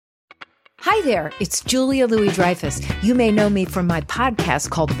Hi there, it's Julia Louis-Dreyfus. You may know me from my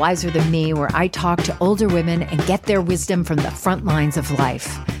podcast called Wiser Than Me, where I talk to older women and get their wisdom from the front lines of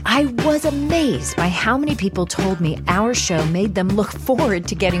life. I was amazed by how many people told me our show made them look forward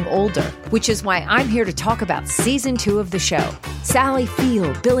to getting older, which is why I'm here to talk about season 2 of the show. Sally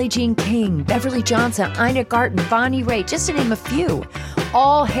Field, Billie Jean King, Beverly Johnson, Ina Garten, Bonnie Raitt, just to name a few.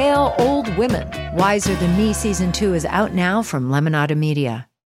 All hail old women. Wiser Than Me season 2 is out now from Lemonada Media.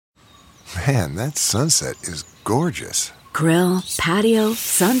 Man, that sunset is gorgeous. Grill, patio,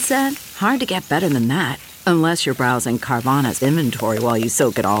 sunset. Hard to get better than that. Unless you're browsing Carvana's inventory while you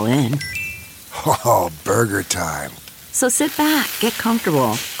soak it all in. Oh, burger time. So sit back, get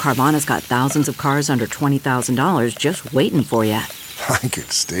comfortable. Carvana's got thousands of cars under $20,000 just waiting for you. I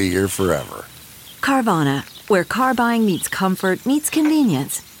could stay here forever. Carvana, where car buying meets comfort, meets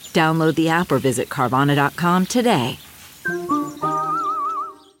convenience. Download the app or visit Carvana.com today.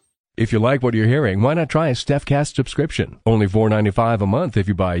 If you like what you're hearing, why not try a StephCast subscription? Only $4.95 a month if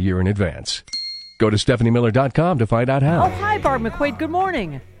you buy a year in advance. Go to StephanieMiller.com to find out how. Oh, hi, Barb McQuade. Good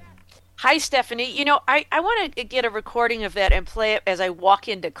morning. Hi, Stephanie. You know, I want to get a recording of that and play it as I walk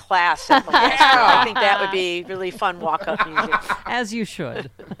into class. I think that would be really fun walk-up music. As you should.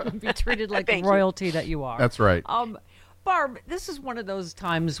 Be treated like the royalty that you are. That's right. Barb, this is one of those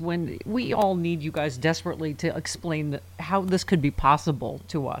times when we all need you guys desperately to explain how this could be possible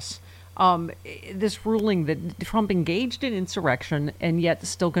to us. This ruling that Trump engaged in insurrection and yet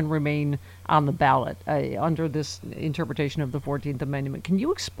still can remain on the ballot under this interpretation of the 14th Amendment. Can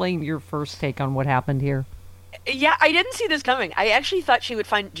you explain your first take on what happened here? Yeah, I didn't see this coming. I actually thought she would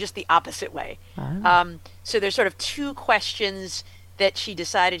find just the opposite way. So there's sort of two questions that she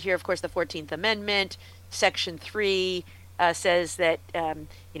decided here. Of course, the 14th Amendment, Section 3 says that,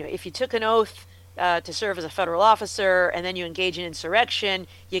 if you took an oath to serve as a federal officer and then you engage in insurrection,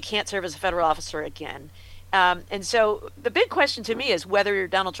 you can't serve as a federal officer again. And so the big question to me is whether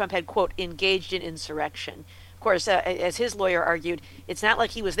Donald Trump had, quote, engaged in insurrection. Of course, as his lawyer argued, it's not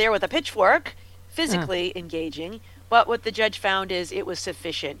like he was there with a pitchfork physically engaging, but what the judge found is it was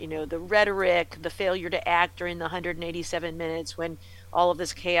sufficient. The rhetoric, the failure to act during the 187 minutes when all of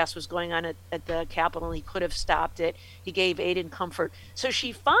this chaos was going on at the Capitol, and he could have stopped it. He gave aid and comfort. So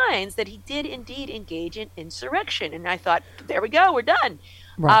she finds that he did indeed engage in insurrection. And I thought, there we go, we're done.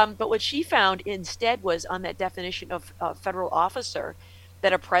 Right. But what she found instead was on that definition of federal officer,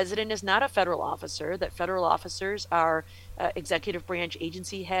 that a president is not a federal officer, that federal officers are executive branch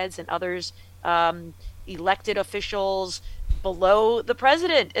agency heads and others elected officials below the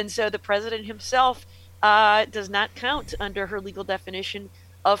president. And so the president himself does not count under her legal definition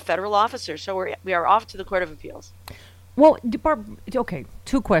of federal officer. So we are off to the Court of Appeals. Well, Barb, okay,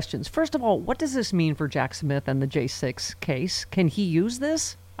 two questions. First of all, what does this mean for Jack Smith and the J6 case? Can he use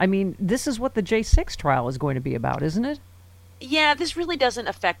this? I mean, this is what the J6 trial is going to be about, isn't it? Yeah, this really doesn't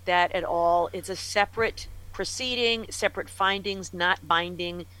affect that at all. It's a separate proceeding, separate findings, not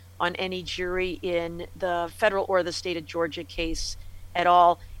binding on any jury in the federal or the state of Georgia case at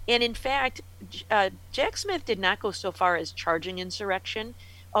all. And in fact, Jack Smith did not go so far as charging insurrection.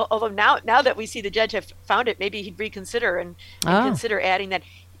 Although now that we see the judge have found it, maybe he'd reconsider and consider adding that.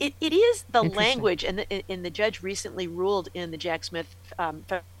 It is the language, and the judge recently ruled in the Jack Smith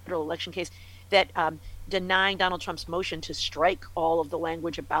federal election case that denying Donald Trump's motion to strike all of the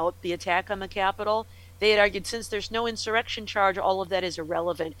language about the attack on the Capitol. They had argued since there's no insurrection charge, all of that is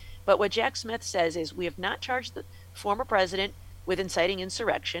irrelevant. But what Jack Smith says is we have not charged the former president with inciting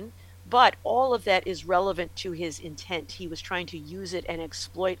insurrection, but all of that is relevant to his intent. He was trying to use it and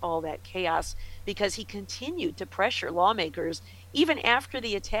exploit all that chaos because he continued to pressure lawmakers, even after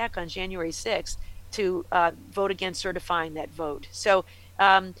the attack on January 6th, to vote against certifying that vote. So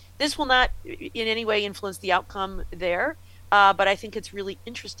this will not in any way influence the outcome there. But I think it's really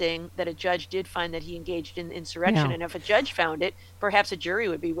interesting that a judge did find that he engaged in insurrection. Yeah. And if a judge found it, perhaps a jury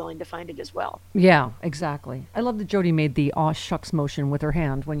would be willing to find it as well. Yeah, exactly. I love that Jody made the aw shucks motion with her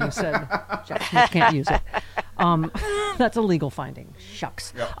hand when you said Jack Smith can't use it. That's a legal finding.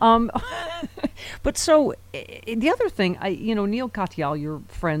 Shucks. Yep. But so the other thing, Neil Katyal, your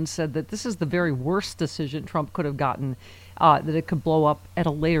friend, said that this is the very worst decision Trump could have gotten, that it could blow up at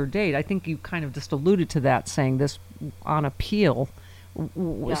a later date. I think you kind of just alluded to that, saying this on appeal.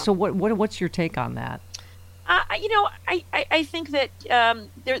 Yeah. So what's your take on that? I think that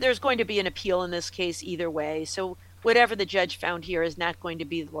there's going to be an appeal in this case either way. So whatever the judge found here is not going to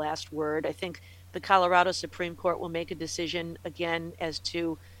be the last word. I think the Colorado Supreme Court will make a decision again as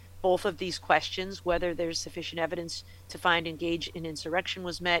to both of these questions, whether there's sufficient evidence to find engage in insurrection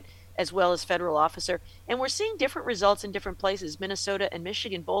was met, as well as federal officer. And we're seeing different results in different places. Minnesota and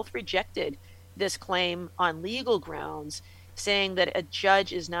Michigan both rejected this claim on legal grounds, saying that a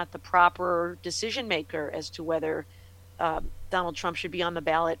judge is not the proper decision maker as to whether Donald Trump should be on the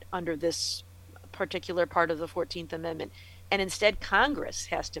ballot under this particular part of the 14th Amendment. And instead, Congress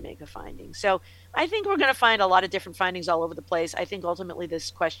has to make a finding. So I think we're going to find a lot of different findings all over the place. I think ultimately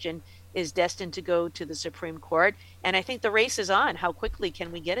this question is destined to go to the Supreme Court. And I think the race is on. How quickly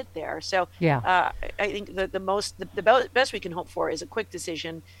can we get it there? So I think the best we can hope for is a quick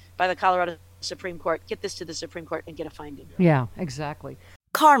decision by the Colorado Supreme Court. Get this to the Supreme Court and get a finding. Yeah, exactly.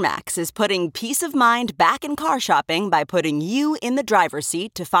 CarMax is putting peace of mind back in car shopping by putting you in the driver's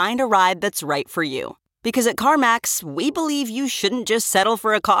seat to find a ride that's right for you. Because at CarMax, we believe you shouldn't just settle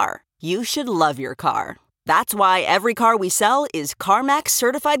for a car. You should love your car. That's why every car we sell is CarMax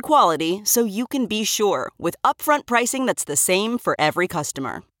certified quality, so you can be sure with upfront pricing that's the same for every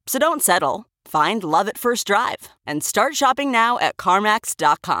customer. So don't settle. Find love at first drive and start shopping now at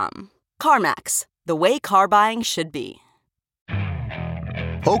CarMax.com. CarMax, the way car buying should be.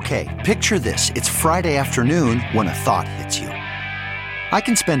 Okay, picture this. It's Friday afternoon when a thought hits you. I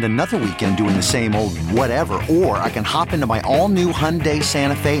can spend another weekend doing the same old whatever, or I can hop into my all-new Hyundai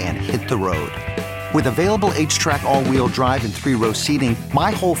Santa Fe and hit the road. With available H-Track all-wheel drive and 3-row seating,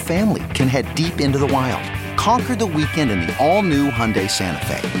 my whole family can head deep into the wild. Conquer the weekend in the all-new Hyundai Santa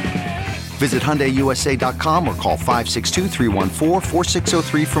Fe. Visit HyundaiUSA.com or call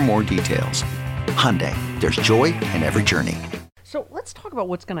 562-314-4603 for more details. Hyundai, there's joy in every journey. So let's talk about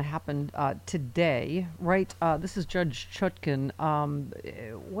what's going to happen today, right? This is Judge Chutkan.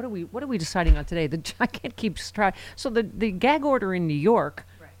 What are we deciding on today? I can't keep track. So the gag order in New York,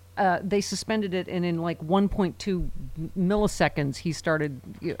 they suspended it, and in like 1.2 milliseconds, he started,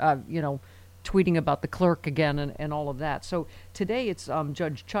 tweeting about the clerk again and all of that. So today it's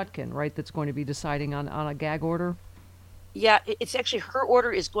Judge Chutkan, right, that's going to be deciding on a gag order. Yeah, it's actually her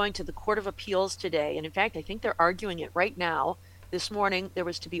order is going to the Court of Appeals today, and in fact, I think they're arguing it right now. This morning, there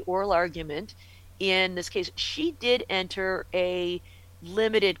was to be oral argument in this case. She did enter a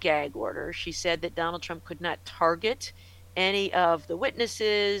limited gag order. She said that Donald Trump could not target any of the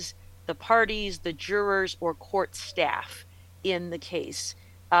witnesses, the parties, the jurors, or court staff in the case.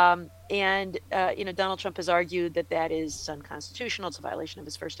 Donald Trump has argued that that is unconstitutional. It's a violation of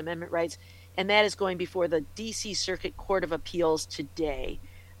his First Amendment rights. And that is going before the D.C. Circuit Court of Appeals today.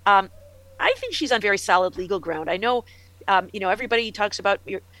 I think she's on very solid legal ground. I know everybody talks about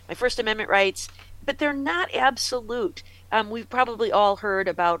my First Amendment rights, but they're not absolute. We've probably all heard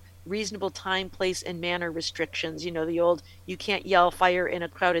about reasonable time, place, and manner restrictions. The old, you can't yell fire in a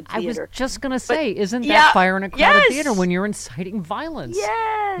crowded theater. I was just going to say, isn't that fire in a crowded theater when you're inciting violence?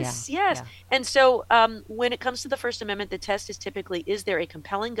 Yes. Yeah. And so when it comes to the First Amendment, the test is typically, is there a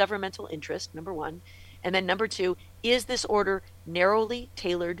compelling governmental interest, number one? And then number two, is this order narrowly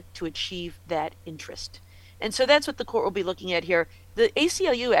tailored to achieve that interest? And so that's what the court will be looking at here. The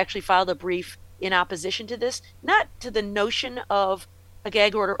ACLU actually filed a brief in opposition to this, not to the notion of a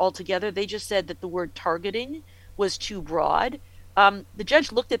gag order altogether. They just said that the word targeting was too broad. The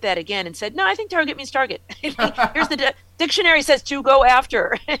judge looked at that again and said, no, I think target means target. Here's the dictionary says to go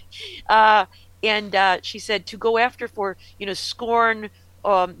after. She said to go after for, scorn,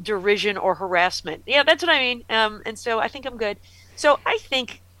 derision, or harassment. Yeah, that's what I mean. And so I think I'm good. So I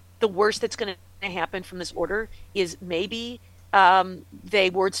think the worst that's going to happen from this order is maybe they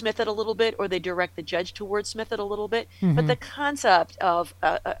wordsmith it a little bit, or they direct the judge to wordsmith it a little bit. Mm-hmm. But the concept of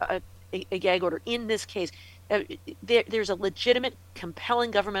a gag order in this case, there's a legitimate,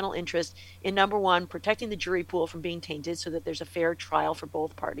 compelling governmental interest in, number one, protecting the jury pool from being tainted so that there's a fair trial for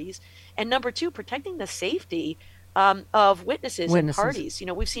both parties, and number two, protecting the safety of witnesses and parties.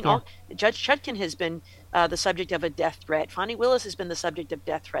 We've seen Judge Chutkan has been the subject of a death threat. Fani Willis has been the subject of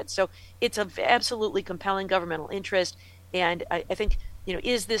death threats. So it's an absolutely compelling governmental interest. And I think,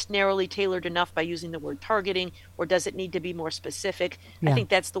 is this narrowly tailored enough by using the word targeting, or does it need to be more specific? Yeah. I think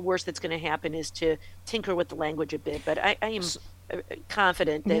that's the worst that's going to happen, is to tinker with the language a bit. But I am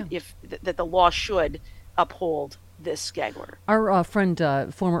confident that that the law should uphold this gag order. Our friend,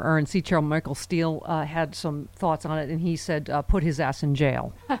 former RNC Chair Michael Steele, had some thoughts on it, and he said, put his ass in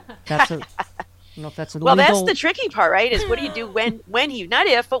jail. That's I don't know if that's a well, legal... that's the tricky part, right? Is what do you do when he, not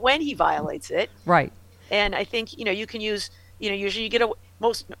if, but when he violates it. Right. And I think, you can use, usually you get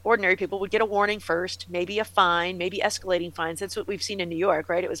most ordinary people would get a warning first, maybe a fine, maybe escalating fines. That's what we've seen in New York,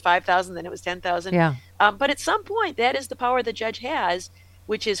 right? It was $5,000, then it was $10,000. Yeah. But at some point, that is the power the judge has,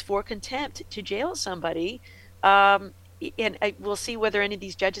 which is for contempt to jail somebody. we'll see whether any of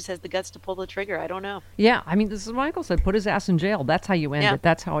these judges has the guts to pull the trigger. I don't know. Yeah, I mean, this is what Michael said. Put his ass in jail. That's how you end it.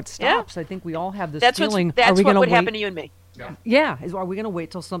 That's how it stops. I think we all have this feeling. That's what would happen to you and me. Yeah. Are we going to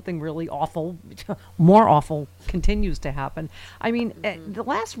wait till something really awful, more awful, continues to happen? I mean, the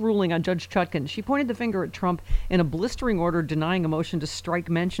last ruling on Judge Chutkan, she pointed the finger at Trump in a blistering order denying a motion to strike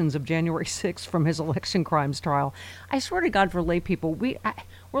mentions of January 6th from his election crimes trial. I swear to God, for lay people,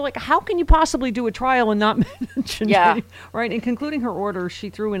 we're like, how can you possibly do a trial and not mention it? Right? In concluding her order, she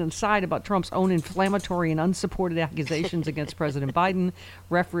threw in an aside about Trump's own inflammatory and unsupported accusations against President Biden,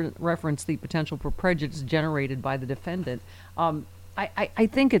 referenced the potential for prejudice generated by the defendant. I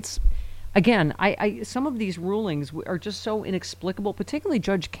think it's, again, some of these rulings are just so inexplicable, particularly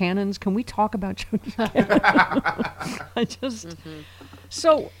Judge Cannon's. Can we talk about Judge Cannon?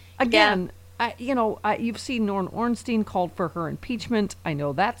 So, again... you've seen Norm Ornstein called for her impeachment. I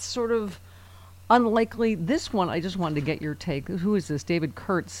know that's sort of unlikely. This one, I just wanted to get your take. Who is this? David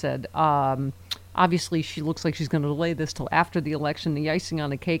Kurtz said, obviously she looks like she's going to delay this till after the election. The icing on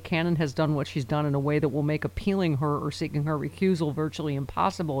the cake, Cannon has done what she's done in a way that will make appealing her or seeking her recusal virtually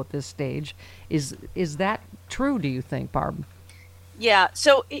impossible at this stage. Is that true, do you think, Barb? Yeah,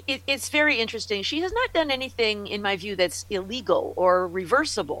 so it's very interesting. She has not done anything, in my view, that's illegal or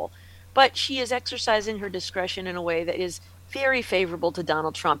reversible. But she is exercising her discretion in a way that is very favorable to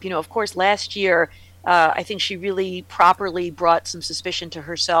Donald Trump. Of course, last year, I think she really properly brought some suspicion to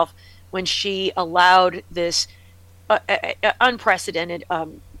herself when she allowed this unprecedented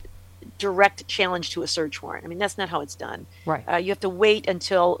direct challenge to a search warrant. I mean, that's not how it's done. Right. You have to wait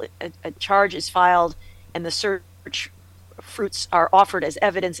until a charge is filed and the search fruits are offered as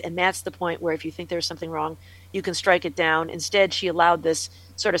evidence, and that's the point where if you think there's something wrong, you can strike it down. Instead, she allowed this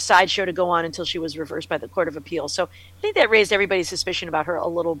sort of sideshow to go on until she was reversed by the Court of Appeals. So I think that raised everybody's suspicion about her a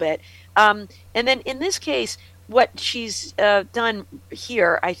little bit. And then in this case, what she's done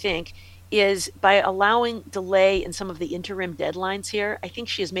here, I think, is by allowing delay in some of the interim deadlines here, I think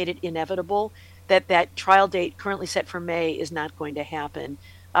she has made it inevitable that that trial date currently set for May is not going to happen.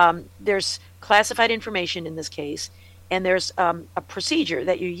 There's classified information in this case, and there's a procedure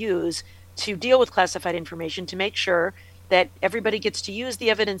that you use to deal with classified information to make sure that everybody gets to use the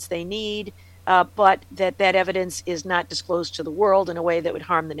evidence they need, but that evidence is not disclosed to the world in a way that would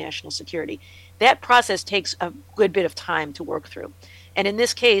harm the national security. That process takes a good bit of time to work through. And in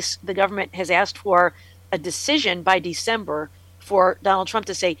this case, the government has asked for a decision by December for Donald Trump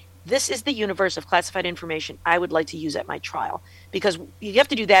to say, this is the universe of classified information I would like to use at my trial. Because you have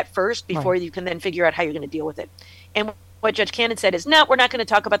to do that first before you can then figure out how you're going to deal with it. And what Judge Cannon said is, no, we're not going to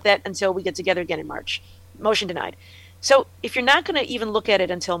talk about that until we get together again in March. Motion denied. So if you're not going to even look at it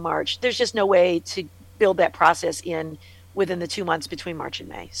until March, there's just no way to build that process in within the 2 months between March and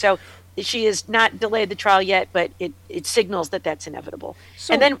May. So she has not delayed the trial yet, but it signals that that's inevitable.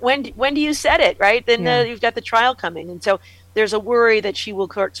 So, and then when do you set it, right? Then you've got the trial coming. And so there's a worry that she will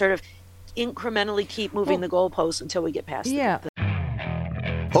sort of incrementally keep moving the goalposts until we get past it.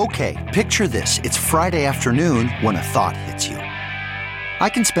 Okay, picture this. It's Friday afternoon when a thought hits you. I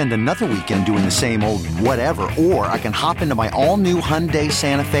can spend another weekend doing the same old whatever, or I can hop into my all-new Hyundai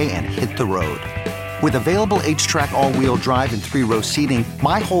Santa Fe and hit the road. With available H-Track all-wheel drive and 3-row seating,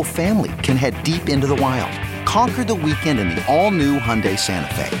 my whole family can head deep into the wild. Conquer the weekend in the all-new Hyundai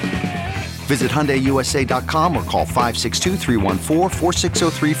Santa Fe. Visit HyundaiUSA.com or call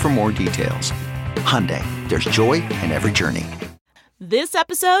 562-314-4603 for more details. Hyundai, there's joy in every journey. This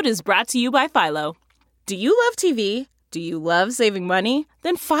episode is brought to you by Philo. Do you love TV? Do you love saving money?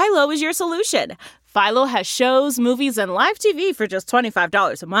 Then Philo is your solution. Philo has shows, movies, and live TV for just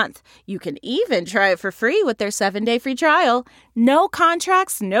 $25 a month. You can even try it for free with their 7-day free trial. No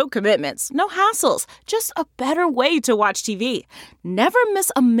contracts, no commitments, no hassles. Just a better way to watch TV. Never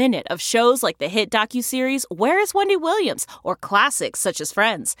miss a minute of shows like the hit docuseries Where is Wendy Williams? Or classics such as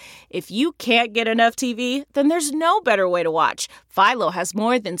Friends. If you can't get enough TV, then there's no better way to watch. Philo has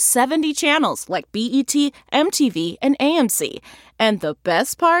more than 70 channels like BET, MTV, and AMC. And the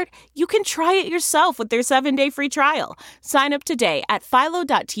best part? You can try it yourself with their 7-day free trial. Sign up today at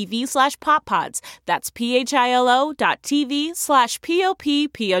philo.tv/poppods. That's philo.tv/POPPODS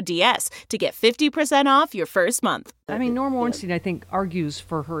to get 50% off your first month. I mean, Norm Ornstein, I think, argues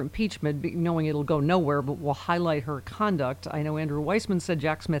for her impeachment, knowing it'll go nowhere, but will highlight her conduct. I know Andrew Weissman said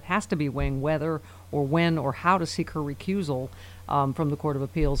Jack Smith has to be weighing whether or when or how to seek her recusal from the Court of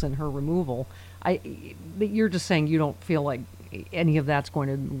Appeals and her removal. But you're just saying you don't feel like any of that's going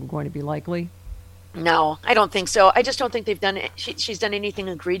to be likely? No, I don't think so. I just don't think they've done it. She's done anything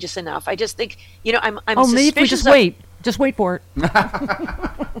egregious enough. I just think, I'm maybe if we just wait for it.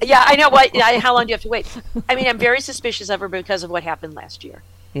 Yeah, I know. How long do you have to wait? I mean, I'm very suspicious of her because of what happened last year.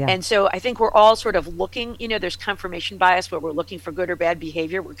 Yeah. And so I think we're all sort of looking, there's confirmation bias where we're looking for good or bad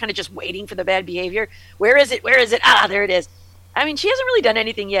behavior. We're kind of just waiting for the bad behavior. Where is it? Where is it? Ah, there it is. I mean, she hasn't really done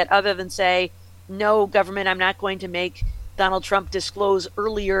anything yet other than say, no, government, I'm not going to make Donald Trump disclose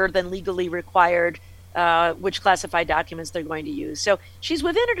earlier than legally required which classified documents they're going to use. So she's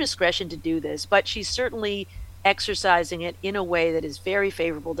within her discretion to do this, but she's certainly exercising it in a way that is very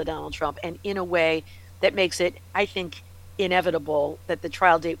favorable to Donald Trump and in a way that makes it, I think, inevitable that the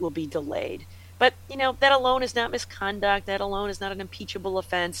trial date will be delayed. But, that alone is not misconduct. That alone is not an impeachable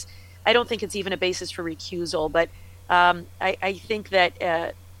offense. I don't think it's even a basis for recusal. But I think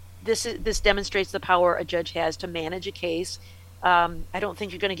that this demonstrates the power a judge has to manage a case. I don't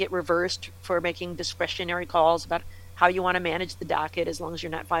think you're going to get reversed for making discretionary calls about how you want to manage the docket as long as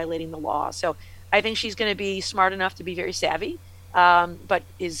you're not violating the law. So I think she's going to be smart enough to be very savvy, but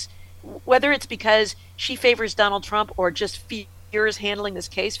whether it's because she favors Donald Trump or just fears handling this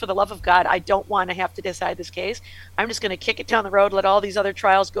case, for the love of God, I don't want to have to decide this case. I'm just going to kick it down the road, let all these other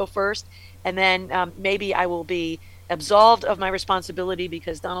trials go first, and then maybe I will be absolved of my responsibility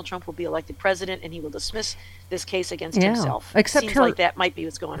because Donald Trump will be elected president and he will dismiss this case against himself. Except Seems like that might be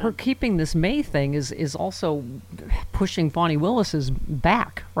what's going on. Her keeping this May thing is also pushing Bonnie Willis's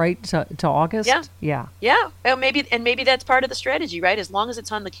back, right, to August? Yeah. Well, maybe that's part of the strategy, right? As long as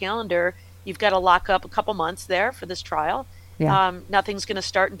it's on the calendar, you've got to lock up a couple months there for this trial. Yeah. Nothing's going to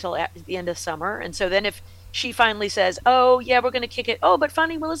start until at the end of summer. And so then if she finally says, oh, yeah, we're going to kick it. Oh, but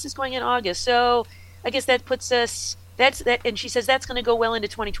Bonnie Willis is going in August. So I guess that puts us... and she says that's going to go well into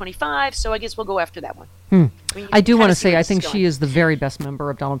 2025, so I guess we'll go after that one. I do want to say I think she is the very best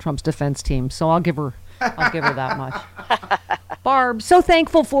member of Donald Trump's defense team, so I'll give her that much. Barb, so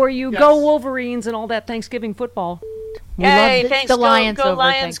thankful for you. Yes. Go Wolverines and all that Thanksgiving football. Hey, thanks. The Lions, go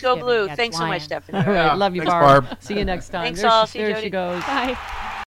Lions, go Blue. Thanks so much, Stephanie. All right, love you, Thanks, Barb. Barb. See you next time. Thanks all. See you, there Jody. she goes. Bye.